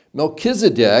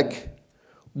Melchizedek,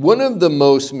 one of the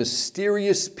most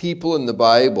mysterious people in the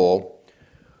Bible,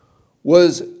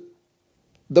 was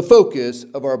the focus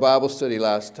of our Bible study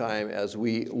last time as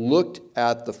we looked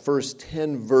at the first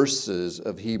 10 verses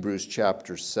of Hebrews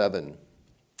chapter 7.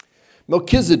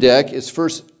 Melchizedek is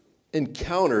first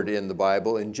encountered in the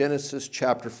Bible in Genesis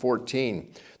chapter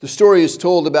 14. The story is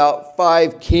told about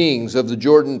 5 kings of the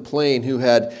Jordan plain who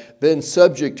had been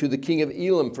subject to the king of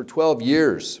Elam for 12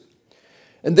 years.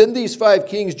 And then these 5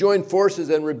 kings joined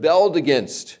forces and rebelled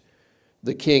against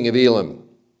the king of Elam.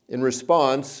 In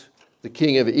response, the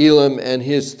king of Elam and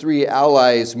his 3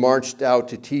 allies marched out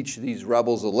to teach these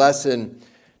rebels a lesson,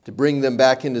 to bring them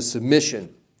back into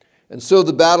submission. And so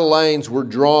the battle lines were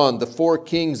drawn, the 4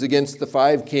 kings against the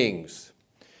 5 kings.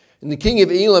 And the king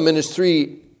of Elam and his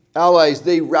 3 allies,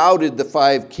 they routed the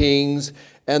 5 kings,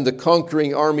 and the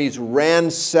conquering armies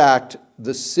ransacked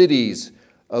the cities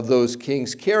of those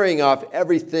kings, carrying off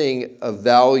everything of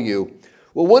value.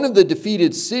 Well, one of the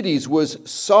defeated cities was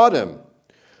Sodom,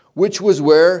 which was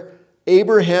where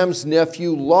Abraham's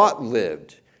nephew Lot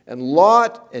lived. And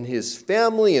Lot and his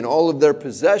family and all of their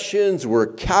possessions were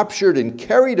captured and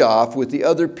carried off with the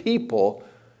other people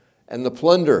and the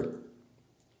plunder.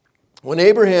 When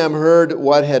Abraham heard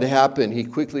what had happened, he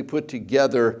quickly put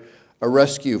together a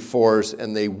rescue force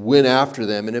and they went after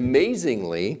them. And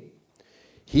amazingly,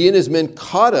 he and his men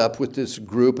caught up with this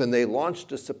group and they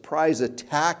launched a surprise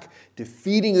attack,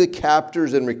 defeating the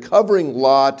captors and recovering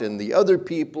Lot and the other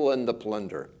people and the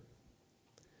plunder.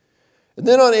 And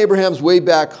then on Abraham's way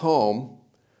back home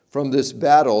from this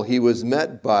battle, he was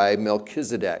met by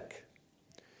Melchizedek,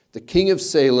 the king of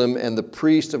Salem and the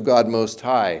priest of God Most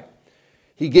High.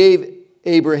 He gave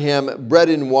Abraham bread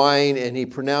and wine and he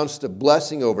pronounced a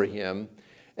blessing over him.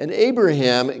 And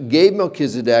Abraham gave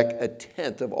Melchizedek a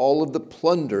tenth of all of the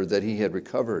plunder that he had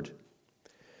recovered.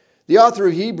 The author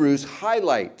of Hebrews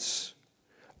highlights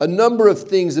a number of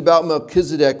things about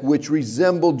Melchizedek which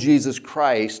resemble Jesus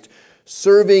Christ,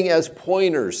 serving as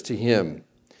pointers to him.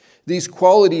 These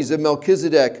qualities of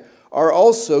Melchizedek are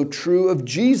also true of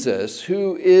Jesus,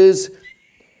 who is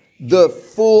the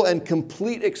full and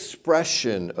complete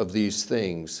expression of these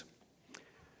things.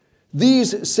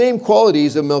 These same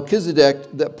qualities of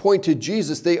Melchizedek that point to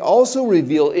Jesus, they also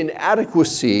reveal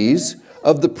inadequacies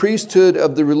of the priesthood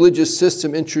of the religious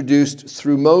system introduced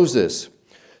through Moses.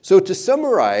 So to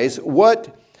summarize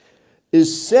what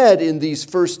is said in these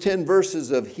first 10 verses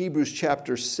of Hebrews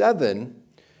chapter 7,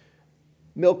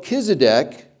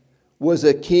 Melchizedek was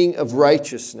a king of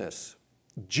righteousness.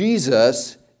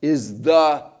 Jesus is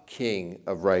the king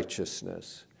of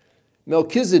righteousness.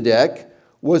 Melchizedek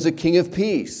was a king of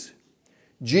peace.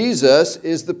 Jesus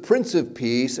is the Prince of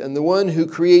Peace and the one who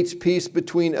creates peace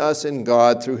between us and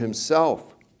God through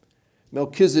himself.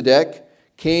 Melchizedek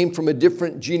came from a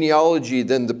different genealogy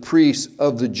than the priests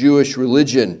of the Jewish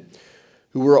religion,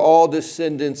 who were all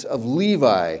descendants of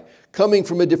Levi. Coming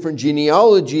from a different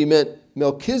genealogy meant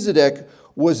Melchizedek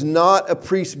was not a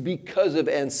priest because of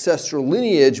ancestral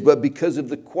lineage, but because of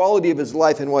the quality of his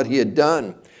life and what he had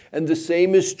done. And the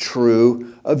same is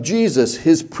true of Jesus.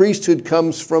 His priesthood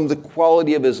comes from the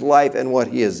quality of his life and what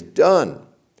he has done.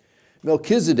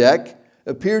 Melchizedek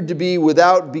appeared to be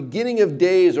without beginning of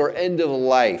days or end of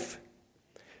life,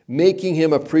 making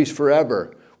him a priest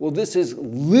forever. Well, this is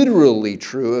literally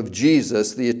true of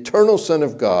Jesus, the eternal Son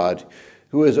of God,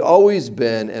 who has always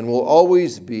been and will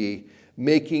always be,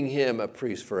 making him a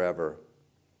priest forever.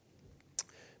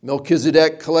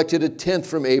 Melchizedek collected a tenth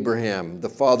from Abraham, the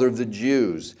father of the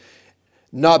Jews,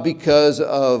 not because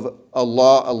of a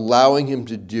law allowing him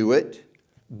to do it,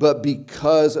 but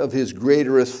because of his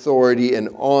greater authority and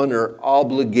honor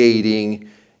obligating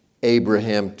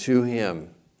Abraham to him.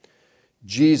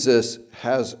 Jesus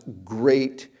has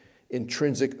great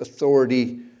intrinsic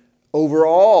authority over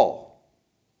all,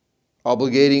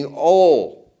 obligating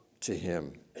all to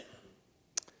him.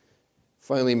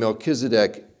 Finally,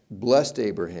 Melchizedek blessed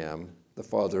Abraham, the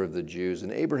father of the Jews,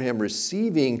 and Abraham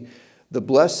receiving the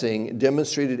blessing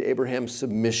demonstrated Abraham's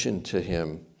submission to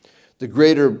him. The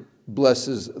greater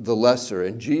blesses the lesser,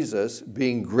 and Jesus,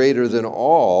 being greater than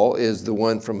all, is the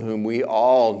one from whom we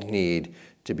all need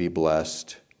to be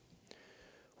blessed.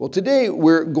 Well, today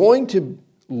we're going to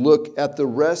look at the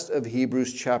rest of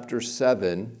Hebrews chapter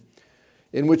 7,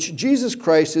 in which Jesus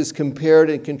Christ is compared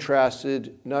and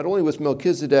contrasted not only with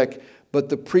Melchizedek, but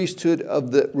the priesthood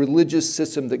of the religious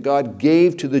system that God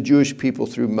gave to the Jewish people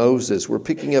through Moses. We're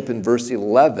picking up in verse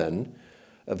 11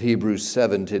 of Hebrews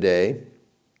 7 today.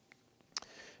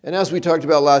 And as we talked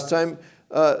about last time,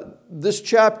 this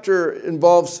chapter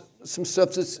involves some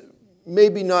stuff that's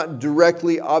maybe not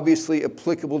directly, obviously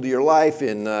applicable to your life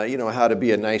in, how to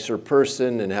be a nicer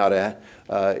person and how to,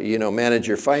 manage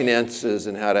your finances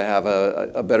and how to have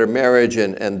a better marriage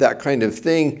and that kind of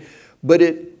thing. But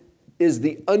it is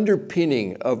the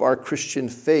underpinning of our Christian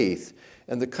faith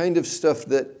and the kind of stuff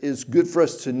that is good for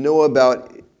us to know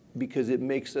about because it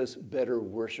makes us better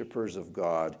worshipers of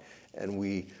God, and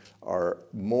we are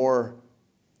more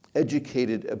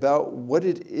educated about what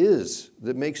it is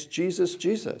that makes Jesus,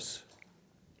 Jesus.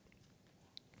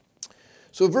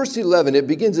 So verse 11, it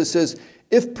begins, it says,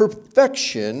 if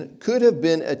perfection could have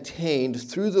been attained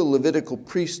through the Levitical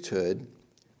priesthood,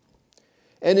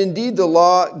 and indeed the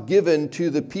law given to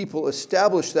the people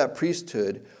established that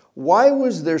priesthood, why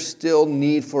was there still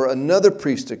need for another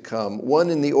priest to come, one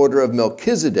in the order of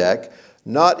Melchizedek,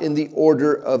 not in the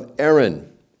order of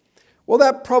Aaron? Well,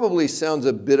 that probably sounds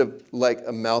a bit like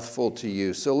a mouthful to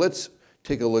you. So let's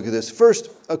take a look at this. First,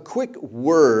 a quick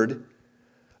word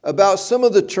about some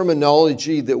of the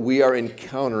terminology that we are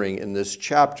encountering in this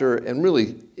chapter and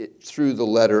really through the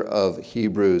letter of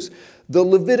Hebrews. The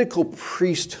Levitical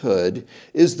priesthood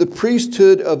is the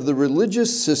priesthood of the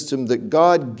religious system that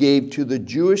God gave to the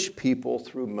Jewish people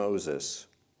through Moses.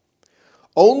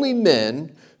 Only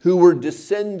men who were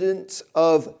descendants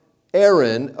of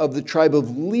Aaron of the tribe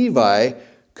of Levi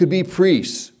could be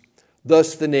priests,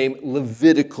 thus the name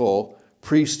Levitical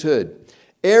priesthood.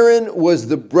 Aaron was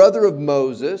the brother of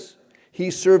Moses.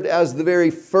 He served as the very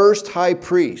first high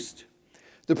priest.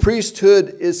 The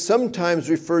priesthood is sometimes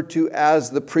referred to as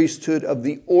the priesthood of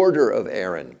the order of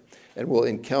Aaron, and we'll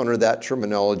encounter that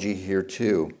terminology here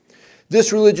too.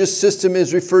 This religious system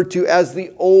is referred to as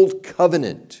the Old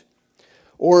Covenant,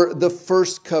 or the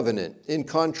First Covenant, in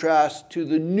contrast to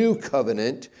the New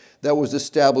Covenant that was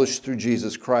established through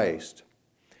Jesus Christ.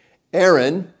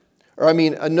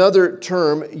 Another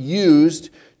term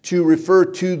used to refer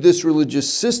to this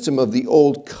religious system of the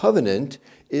Old Covenant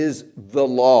is the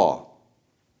law.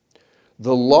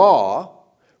 The law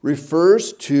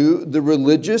refers to the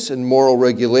religious and moral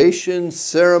regulations,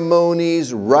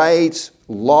 ceremonies, rites,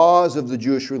 laws of the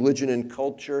Jewish religion and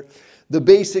culture. The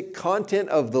basic content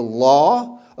of the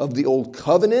law of the Old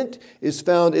Covenant is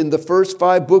found in the first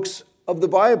 5 books of the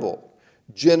Bible: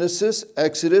 Genesis,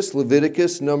 Exodus,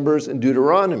 Leviticus, Numbers, and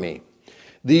Deuteronomy.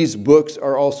 These books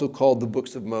are also called the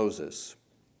books of Moses.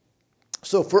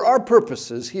 So for our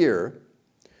purposes here,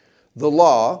 the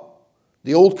law,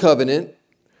 the Old Covenant,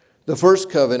 the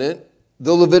First Covenant,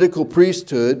 the Levitical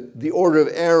priesthood, the order of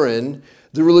Aaron,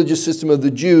 the religious system of the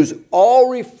Jews, all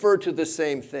refer to the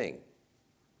same thing.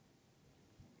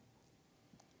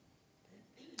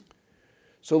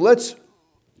 So let's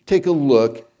take a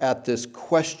look at this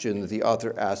question that the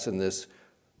author asks in this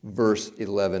verse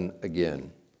 11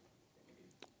 again.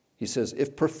 He says,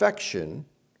 if perfection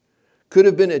could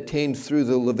have been attained through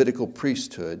the Levitical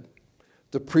priesthood,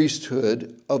 the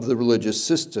priesthood of the religious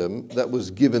system that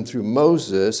was given through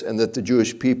Moses and that the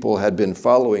Jewish people had been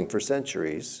following for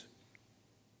centuries,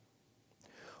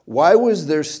 why was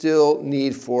there still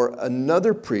need for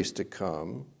another priest to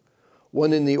come,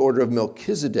 one in the order of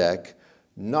Melchizedek,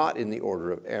 not in the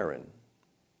order of Aaron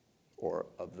or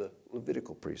of the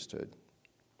Levitical priesthood?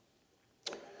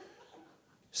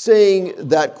 Saying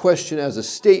that question as a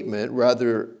statement, it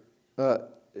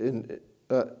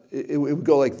would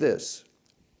go like this.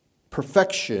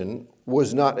 Perfection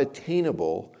was not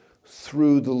attainable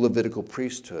through the Levitical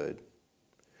priesthood.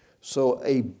 So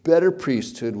a better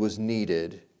priesthood was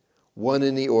needed, one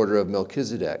in the order of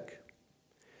Melchizedek.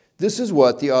 This is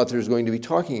what the author is going to be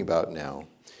talking about now.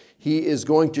 He is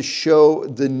going to show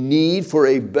the need for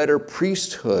a better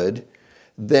priesthood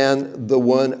than the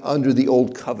one under the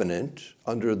Old Covenant,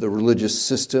 under the religious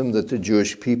system that the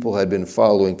Jewish people had been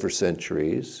following for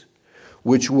centuries,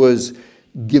 which was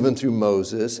given through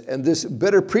Moses. And this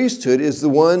better priesthood is the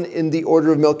one in the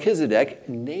order of Melchizedek,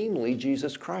 namely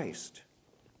Jesus Christ.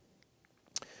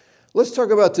 Let's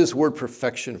talk about this word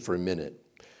perfection for a minute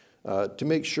to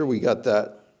make sure we got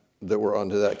that we're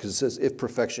onto that, because it says if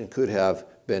perfection could have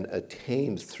been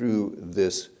attained through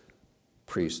this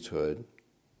priesthood.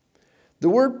 The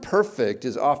word perfect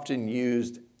is often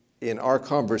used in our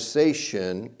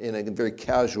conversation in a very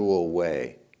casual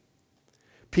way.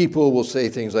 People will say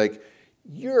things like,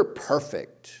 "You're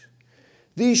perfect.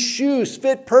 These shoes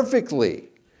fit perfectly.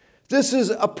 This is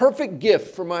a perfect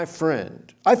gift for my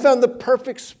friend. I found the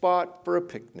perfect spot for a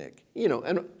picnic."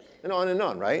 And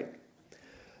on, right?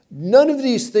 None of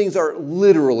these things are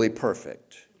literally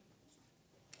perfect.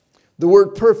 The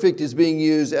word perfect is being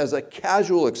used as a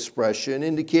casual expression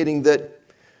indicating that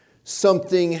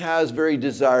something has very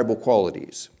desirable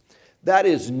qualities. That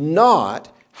is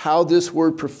not how this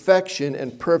word perfection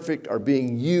and perfect are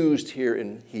being used here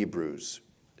in Hebrews.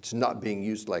 It's not being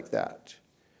used like that.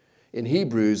 In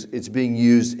Hebrews, it's being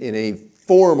used in a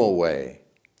formal way.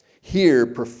 Here,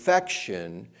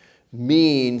 perfection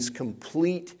means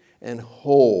complete and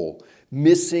whole,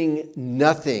 missing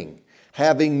nothing,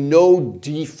 having no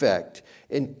defect,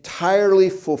 entirely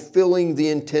fulfilling the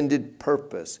intended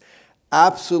purpose,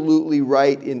 absolutely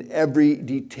right in every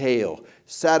detail,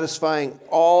 satisfying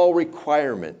all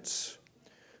requirements.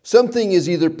 Something is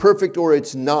either perfect or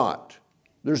it's not.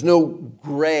 There's no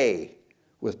gray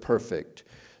with perfect.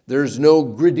 There's no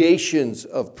gradations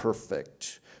of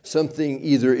perfect. Something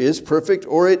either is perfect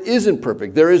or it isn't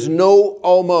perfect. There is no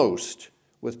almost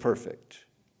with perfect.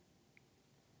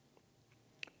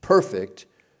 Perfect,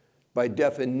 by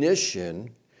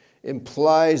definition,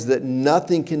 implies that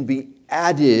nothing can be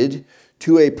added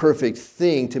to a perfect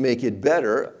thing to make it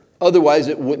better. Otherwise,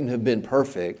 it wouldn't have been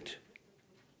perfect.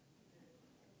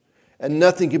 And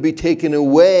nothing can be taken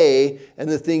away and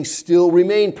the thing still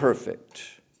remain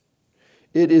perfect.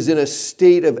 It is in a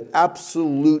state of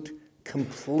absolute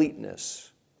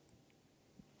completeness.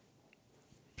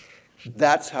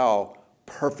 That's how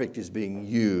perfect is being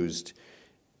used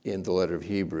in the letter of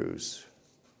Hebrews.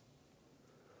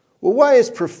 Well, why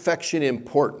is perfection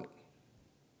important?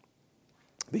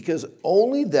 Because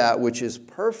only that which is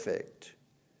perfect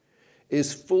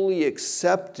is fully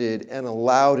accepted and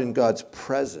allowed in God's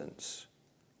presence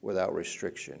without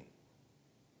restriction.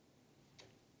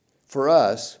 For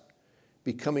us,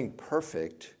 becoming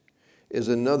perfect is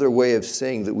another way of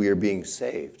saying that we are being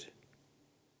saved,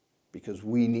 because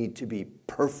we need to be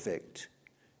perfect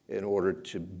in order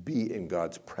to be in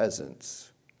God's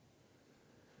presence.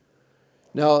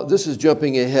 Now, this is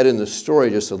jumping ahead in the story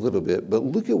just a little bit, but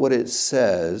look at what it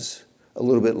says a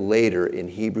little bit later in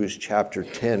Hebrews chapter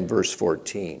 10, verse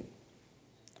 14.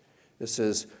 It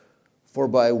says, "For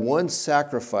by one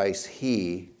sacrifice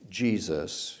he,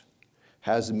 Jesus,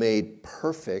 has made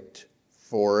perfect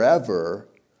forever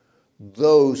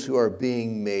those who are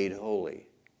being made holy."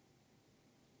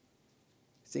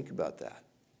 Think about that.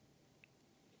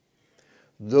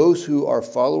 Those who are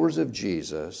followers of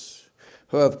Jesus,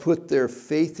 who have put their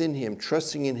faith in him,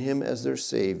 trusting in him as their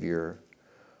Savior,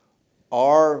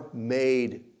 are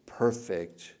made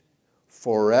perfect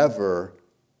forever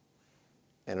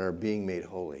and are being made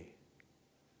holy.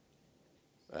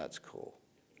 That's cool.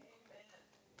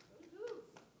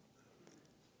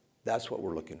 That's what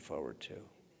we're looking forward to.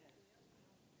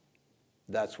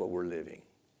 That's what we're living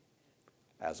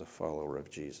as a follower of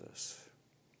Jesus.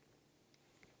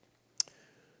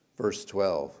 Verse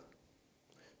 12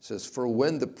 says, "For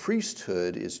when the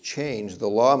priesthood is changed, the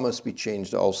law must be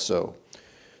changed also."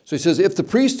 So he says, if the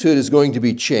priesthood is going to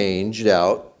be changed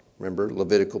out, remember,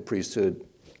 Levitical priesthood,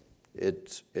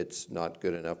 it's not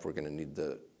good enough. We're going to need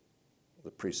the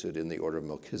priesthood in the order of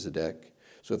Melchizedek.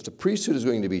 So if the priesthood is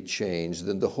going to be changed,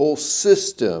 then the whole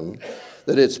system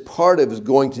that it's part of is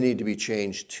going to need to be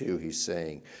changed too, he's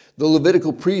saying. The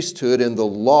Levitical priesthood and the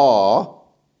law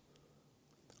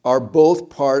are both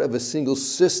part of a single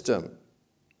system.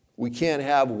 We can't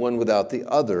have one without the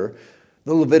other.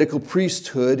 The Levitical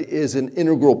priesthood is an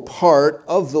integral part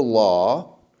of the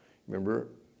law. Remember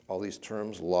all these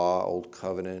terms, law, Old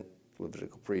Covenant,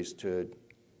 Levitical priesthood.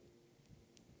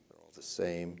 They're all the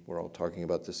same. We're all talking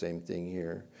about the same thing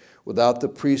here. Without the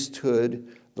priesthood,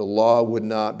 the law would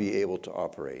not be able to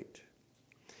operate.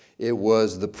 It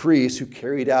was the priests who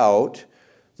carried out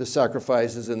the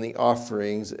sacrifices and the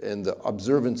offerings and the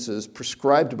observances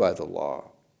prescribed by the law.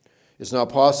 It's not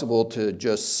possible to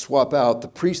just swap out the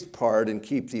priest part and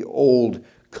keep the old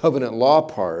covenant law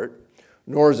part,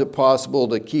 nor is it possible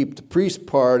to keep the priest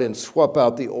part and swap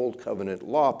out the old covenant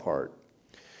law part.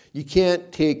 You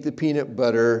can't take the peanut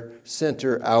butter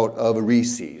center out of a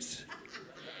Reese's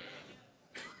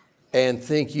and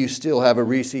think you still have a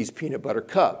Reese's peanut butter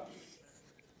cup.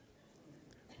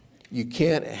 You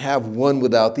can't have one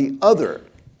without the other.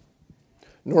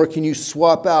 Nor can you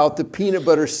swap out the peanut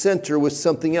butter center with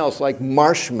something else like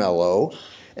marshmallow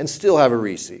and still have a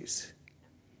Reese's.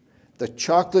 The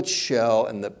chocolate shell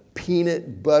and the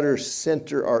peanut butter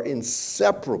center are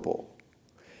inseparable.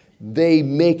 They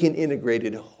make an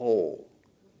integrated whole.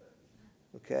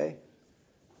 Okay?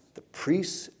 The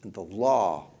priests and the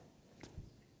law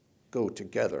go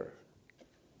together.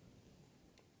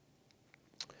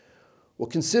 Well,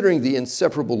 considering the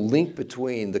inseparable link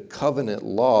between the covenant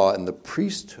law and the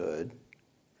priesthood,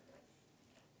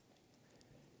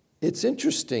 it's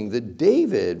interesting that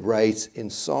David writes in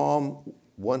Psalm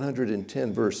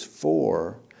 110, verse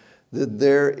 4, that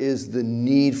there is the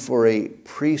need for a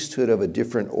priesthood of a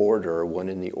different order, one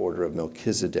in the order of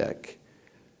Melchizedek.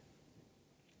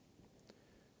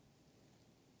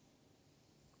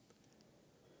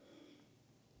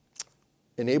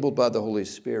 enabled by the Holy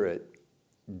Spirit,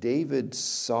 David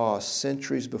saw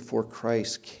centuries before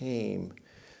Christ came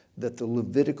that the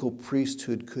Levitical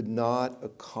priesthood could not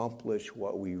accomplish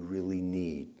what we really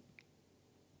need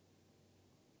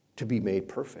to be made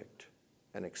perfect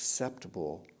and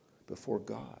acceptable before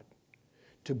God,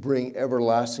 to bring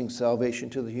everlasting salvation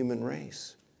to the human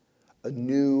race. A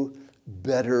new,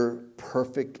 better,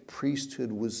 perfect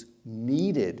priesthood was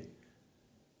needed,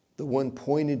 the one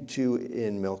pointed to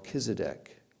in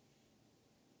Melchizedek.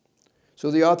 So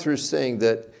the author is saying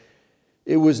that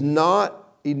it was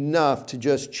not enough to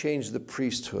just change the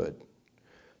priesthood.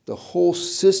 The whole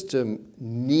system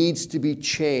needs to be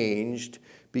changed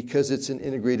because it's an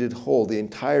integrated whole. The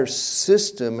entire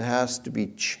system has to be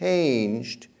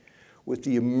changed. With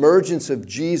the emergence of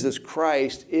Jesus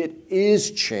Christ, it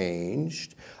is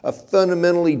changed. A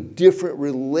fundamentally different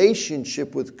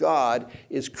relationship with God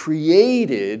is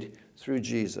created through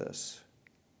Jesus.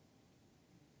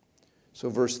 So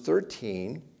verse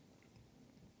 13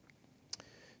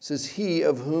 says, he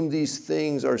of whom these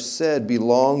things are said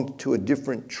belonged to a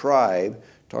different tribe.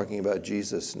 Talking about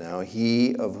Jesus now.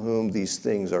 He of whom these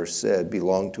things are said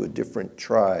belonged to a different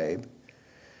tribe.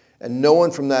 And no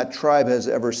one from that tribe has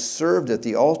ever served at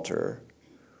the altar.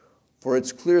 For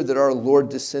it's clear that our Lord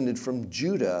descended from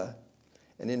Judah.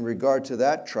 And in regard to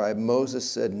that tribe, Moses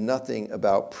said nothing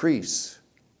about priests.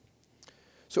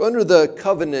 So under the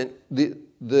covenant,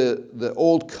 the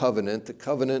old covenant, the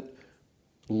covenant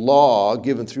law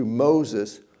given through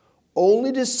Moses,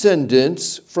 only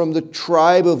descendants from the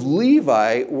tribe of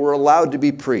Levi were allowed to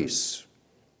be priests.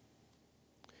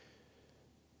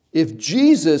 If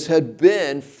Jesus had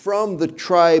been from the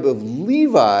tribe of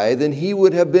Levi, then he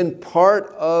would have been part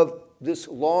of this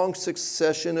long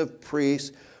succession of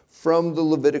priests from the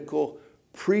Levitical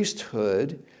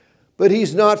priesthood. But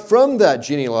he's not from that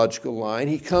genealogical line.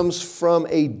 He comes from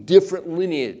a different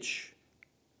lineage.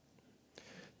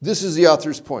 This is the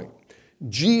author's point.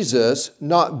 Jesus,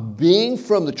 not being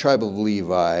from the tribe of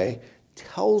Levi,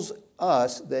 tells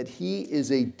us that he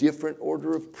is a different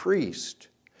order of priest,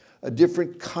 a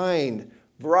different kind,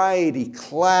 variety,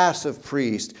 class of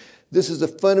priest. This is a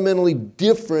fundamentally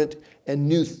different and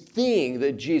new thing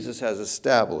that Jesus has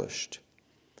established.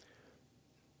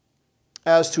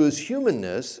 As to his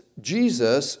humanness,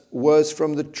 Jesus was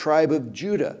from the tribe of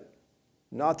Judah,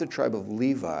 not the tribe of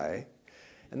Levi.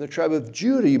 And the tribe of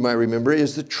Judah, you might remember,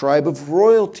 is the tribe of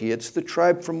royalty. It's the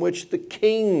tribe from which the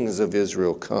kings of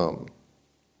Israel come.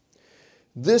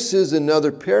 This is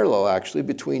another parallel, actually,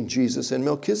 between Jesus and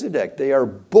Melchizedek. They are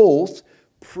both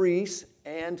priests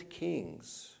and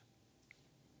kings.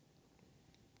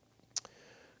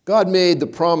 God made the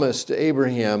promise to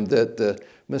Abraham that the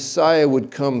Messiah would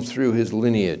come through his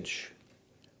lineage.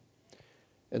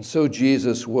 And so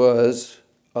Jesus was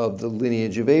of the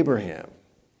lineage of Abraham.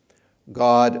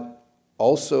 God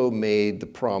also made the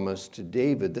promise to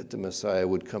David that the Messiah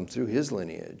would come through his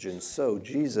lineage. And so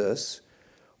Jesus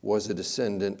was a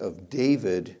descendant of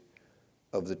David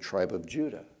of the tribe of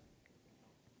Judah.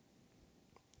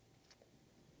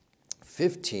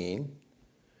 15.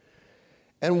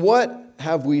 And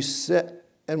what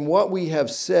we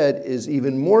have said is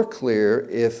even more clear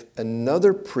if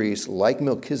another priest like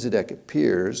Melchizedek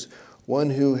appears,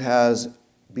 one who has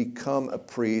become a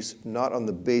priest not on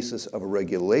the basis of a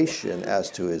regulation as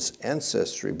to his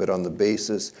ancestry, but on the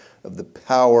basis of the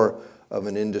power of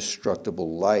an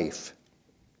indestructible life.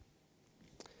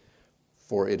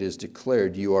 For it is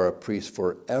declared, you are a priest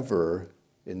forever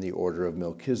in the order of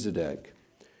Melchizedek.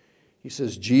 He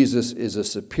says Jesus is a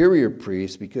superior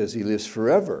priest because he lives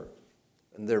forever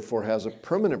and therefore has a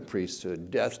permanent priesthood.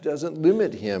 Death doesn't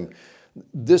limit him.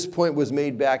 This point was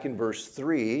made back in verse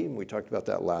 3, and we talked about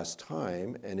that last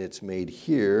time, and it's made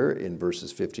here in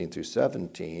verses 15 through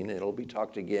 17. It'll be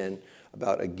talked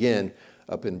about again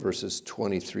up in verses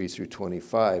 23 through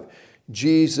 25.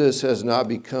 Jesus has not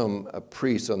become a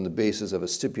priest on the basis of a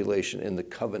stipulation in the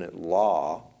covenant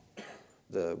law,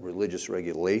 the religious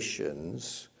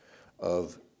regulations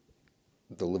of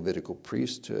the Levitical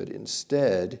priesthood.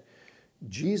 Instead,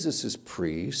 Jesus is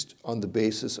priest on the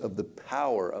basis of the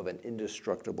power of an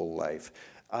indestructible life.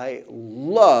 I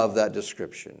love that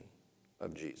description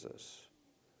of Jesus,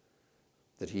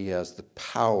 that he has the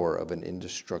power of an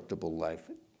indestructible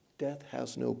life. Death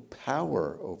has no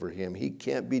power over him. He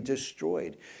can't be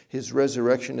destroyed. His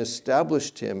resurrection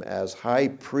established him as high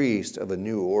priest of a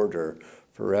new order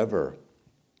forever.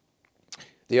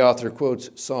 The author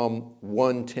quotes Psalm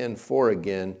 110:4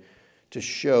 again to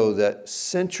show that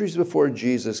centuries before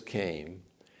Jesus came,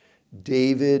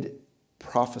 David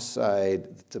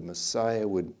prophesied that the Messiah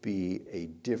would be a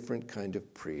different kind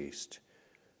of priest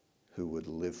who would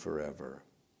live forever.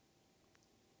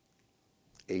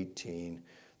 18,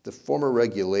 the former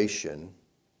regulation,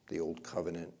 the old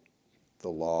covenant, the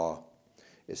law,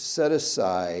 is set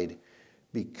aside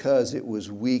because it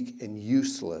was weak and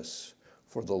useless,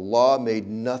 for the law made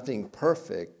nothing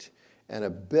perfect, and a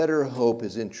better hope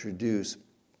is introduced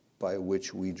by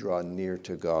which we draw near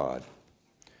to God.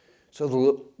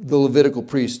 So the Levitical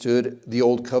priesthood, the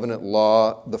old covenant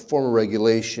law, the former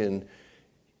regulation,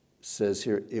 says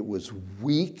here, it was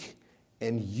weak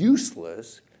and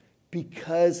useless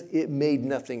because it made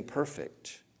nothing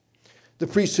perfect. The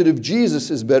priesthood of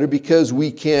Jesus is better because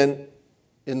we can,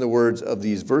 in the words of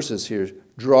these verses here,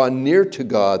 draw near to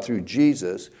God through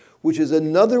Jesus, which is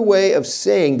another way of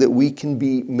saying that we can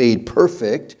be made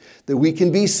perfect, that we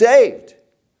can be saved.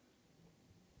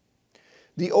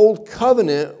 The old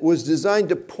covenant was designed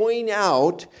to point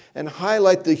out and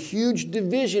highlight the huge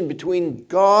division between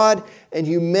God and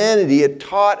humanity. It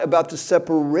taught about the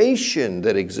separation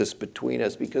that exists between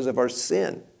us because of our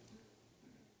sin.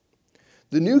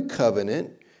 The new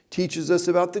covenant teaches us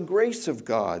about the grace of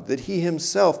God, that He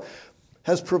Himself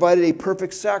has provided a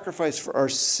perfect sacrifice for our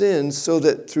sins so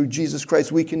that through Jesus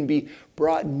Christ we can be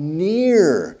brought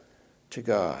near to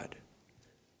God.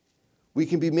 We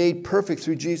can be made perfect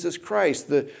through Jesus Christ.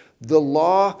 The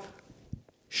law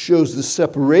shows the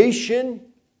separation,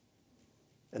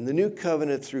 and the new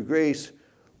covenant through grace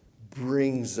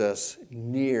brings us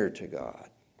near to God.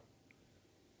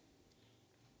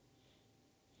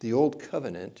 The old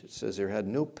covenant, it says there, had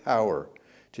no power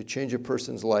to change a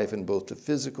person's life in both the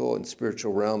physical and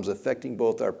spiritual realms, affecting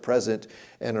both our present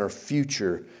and our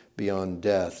future beyond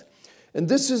death. And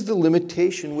this is the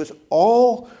limitation with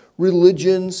all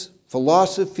religions,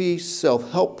 philosophy,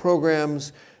 self-help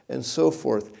programs, and so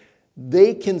forth.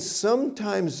 They can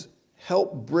sometimes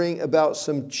help bring about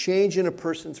some change in a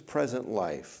person's present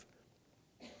life.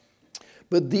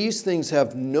 But these things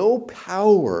have no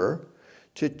power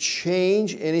to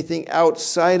change anything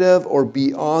outside of or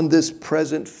beyond this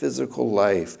present physical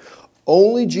life.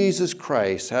 Only Jesus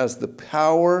Christ has the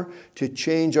power to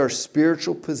change our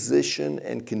spiritual position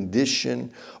and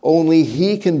condition. Only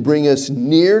He can bring us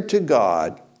near to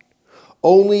God.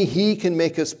 Only He can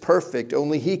make us perfect.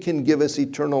 Only He can give us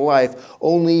eternal life.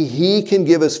 Only He can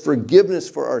give us forgiveness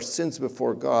for our sins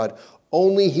before God.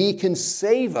 Only He can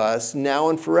save us now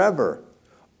and forever.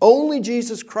 Only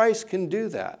Jesus Christ can do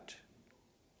that.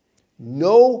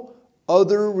 No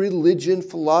other religion,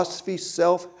 philosophy,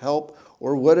 self-help,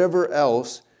 or whatever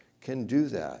else can do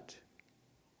that.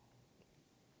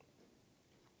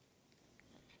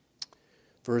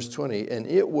 Verse 20, and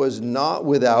it was not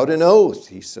without an oath,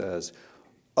 he says.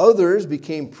 Others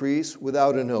became priests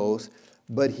without an oath,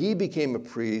 but he became a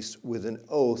priest with an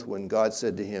oath when God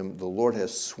said to him, the Lord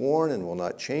has sworn and will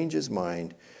not change his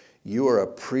mind. You are a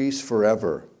priest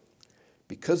forever.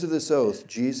 Because of this oath,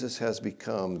 Jesus has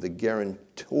become the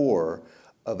guarantor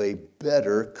of a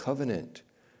better covenant.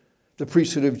 The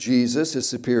priesthood of Jesus is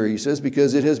superior, he says,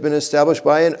 because it has been established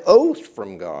by an oath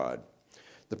from God.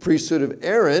 The priesthood of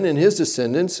Aaron and his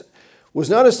descendants was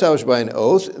not established by an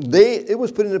oath. It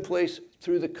was put into place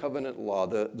through the covenant law,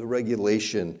 the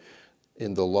regulation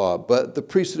in the law. But the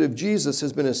priesthood of Jesus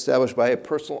has been established by a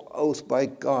personal oath by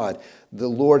God. The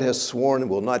Lord has sworn and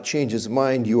will not change his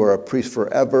mind. You are a priest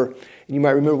forever. And you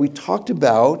might remember we talked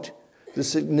about the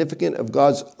significance of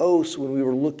God's oaths when we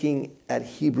were looking at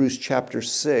Hebrews chapter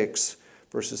 6,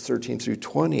 verses 13 through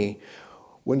 20.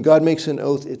 When God makes an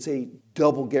oath, it's a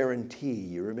double guarantee.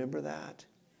 You remember that?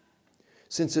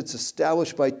 Since it's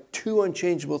established by two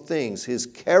unchangeable things, his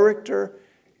character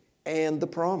and the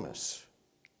promise.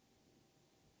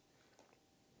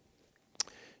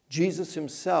 Jesus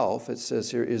himself, it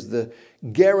says here, is the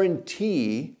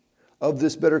guarantee of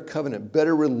this better covenant,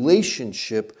 better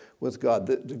relationship with God.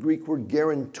 The Greek word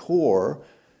guarantor,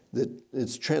 that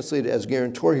it's translated as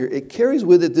guarantor here, it carries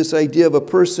with it this idea of a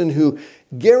person who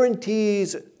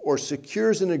guarantees or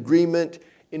secures an agreement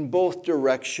in both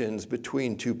directions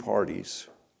between two parties.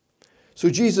 So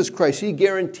Jesus Christ, he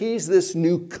guarantees this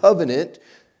new covenant,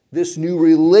 this new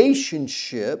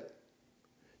relationship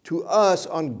to us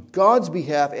on God's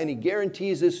behalf, and he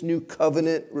guarantees this new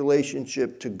covenant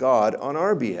relationship to God on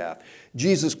our behalf.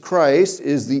 Jesus Christ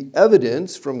is the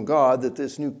evidence from God that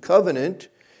this new covenant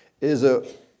is a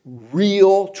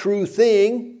real, true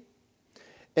thing,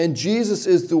 and Jesus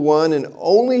is the one and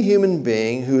only human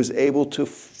being who is able to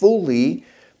fully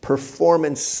perform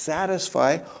and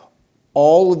satisfy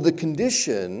all of the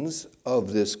conditions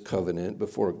of this covenant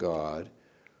before God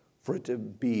for it to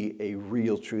be a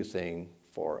real, true thing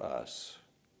for us.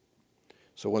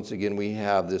 So once again, we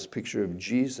have this picture of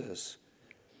Jesus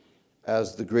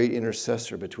as the great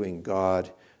intercessor between God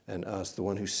and us, the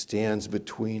one who stands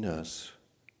between us.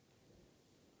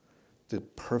 the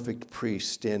perfect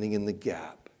priest standing in the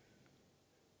gap,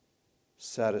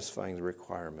 satisfying the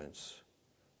requirements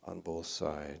on both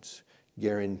sides,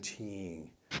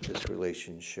 guaranteeing this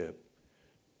relationship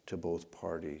to both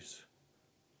parties,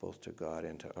 both to God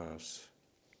and to us.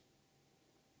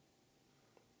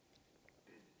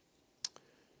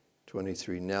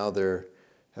 23, now there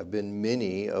have been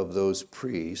many of those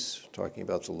priests, talking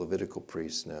about the Levitical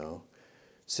priests now,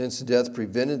 since death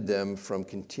prevented them from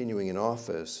continuing in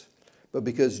office. But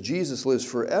because Jesus lives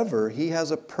forever, he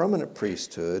has a permanent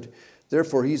priesthood.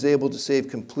 Therefore, he's able to save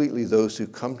completely those who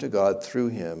come to God through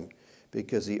him,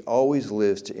 because he always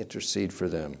lives to intercede for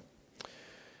them.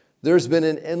 There's been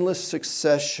an endless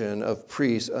succession of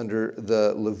priests under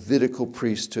the Levitical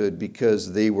priesthood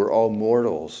because they were all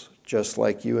mortals, just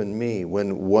like you and me.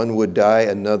 When one would die,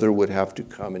 another would have to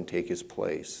come and take his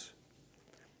place.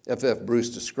 F.F. Bruce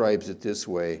describes it this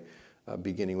way,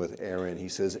 beginning with Aaron. He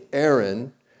says,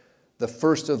 Aaron, the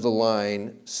first of the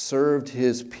line, served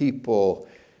his people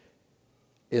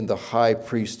in the high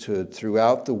priesthood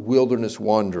throughout the wilderness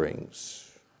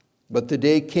wanderings. But the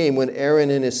day came when Aaron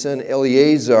and his son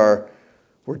Eleazar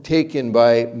were taken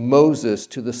by Moses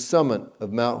to the summit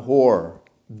of Mount Hor.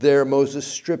 There Moses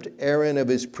stripped Aaron of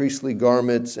his priestly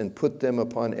garments and put them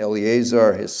upon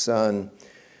Eleazar his son,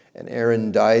 and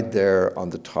Aaron died there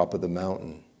on the top of the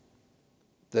mountain.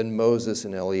 Then Moses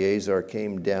and Eleazar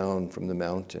came down from the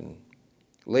mountain.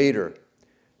 Later,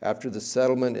 after the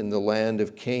settlement in the land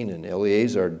of Canaan,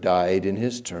 Eleazar died in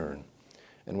his turn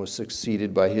and was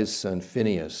succeeded by his son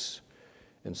Phinehas.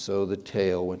 And so the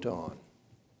tale went on.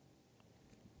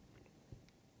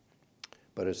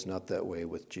 But it's not that way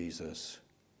with Jesus,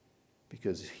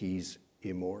 because he's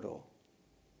immortal,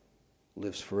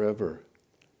 lives forever,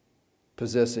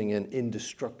 possessing an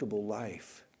indestructible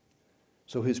life.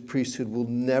 So his priesthood will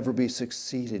never be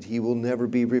succeeded. He will never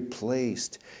be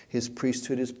replaced. His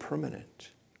priesthood is permanent.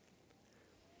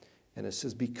 And it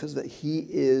says because that he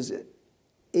is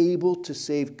able to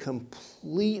save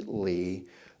completely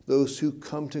those who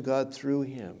come to God through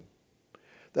him.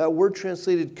 That word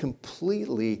translated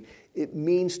completely, it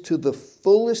means to the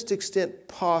fullest extent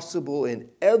possible in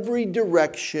every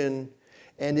direction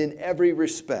and in every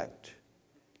respect.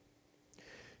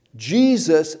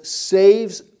 Jesus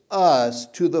saves us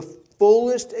to the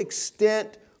fullest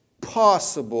extent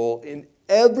possible in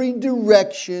every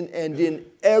direction and in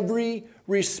every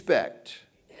respect.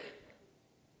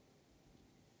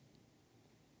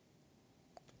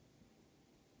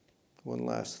 One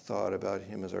last thought about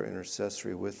him as our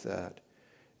intercessory with that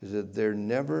is that there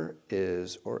never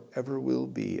is or ever will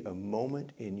be a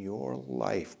moment in your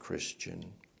life, Christian,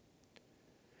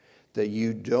 that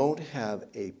you don't have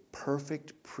a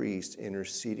perfect priest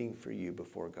interceding for you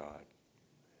before God.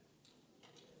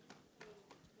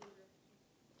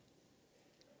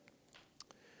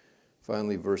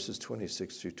 Finally, verses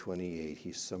 26 through 28,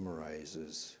 he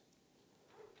summarizes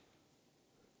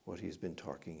what he's been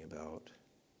talking about.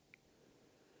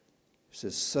 He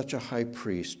says, such a high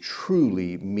priest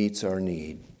truly meets our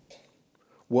need.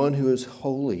 One who is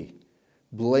holy,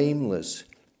 blameless,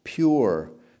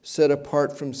 pure, set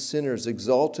apart from sinners,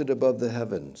 exalted above the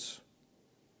heavens.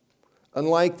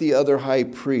 Unlike the other high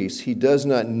priests, he does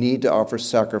not need to offer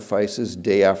sacrifices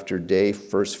day after day,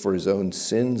 first for his own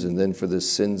sins and then for the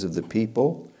sins of the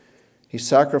people. He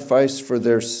sacrificed for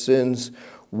their sins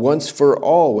once for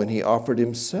all when he offered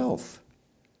himself.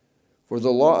 For the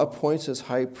law appoints as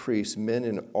high priests men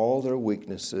in all their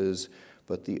weaknesses,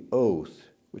 but the oath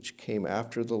which came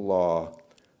after the law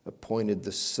appointed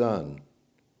the Son,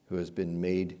 who has been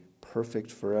made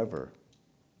perfect forever.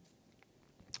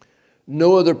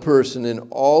 No other person in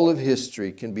all of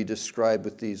history can be described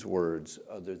with these words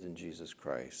other than Jesus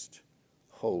Christ.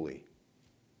 Holy,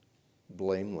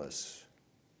 blameless,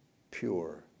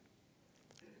 pure,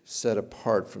 set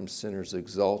apart from sinners,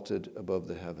 exalted above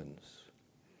the heavens.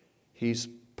 He's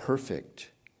perfect,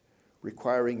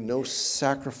 requiring no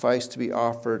sacrifice to be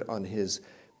offered on his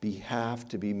behalf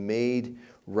to be made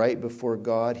right before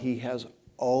God. He has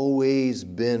always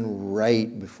been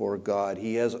right before God.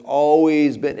 He has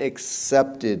always been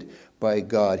accepted by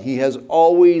God. He has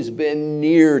always been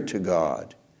near to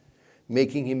God,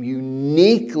 making him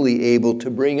uniquely able to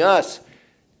bring us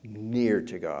near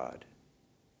to God.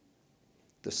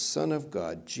 The Son of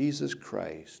God, Jesus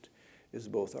Christ, is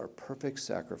both our perfect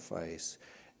sacrifice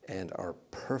and our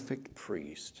perfect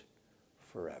priest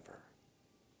forever.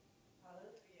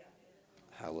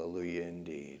 Hallelujah. Hallelujah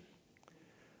indeed.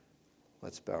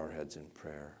 Let's bow our heads in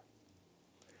prayer.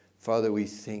 Father, we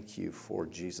thank you for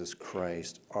Jesus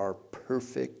Christ, our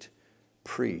perfect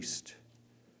priest,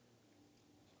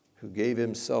 who gave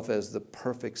himself as the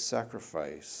perfect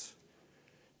sacrifice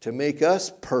to make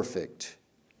us perfect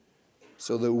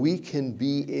so that we can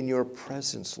be in your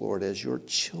presence, Lord, as your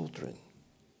children.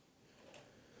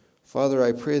 Father,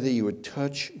 I pray that you would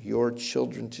touch your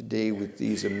children today with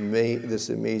this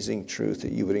amazing truth,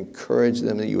 that you would encourage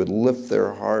them, that you would lift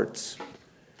their hearts.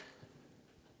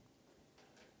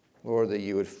 Lord, that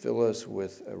you would fill us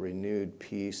with a renewed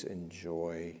peace and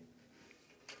joy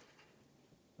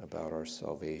about our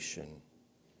salvation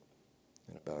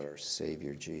and about our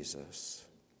Savior Jesus.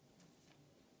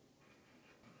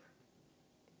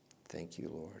 Thank you,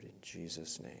 Lord, in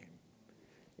Jesus' name.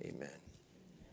 Amen.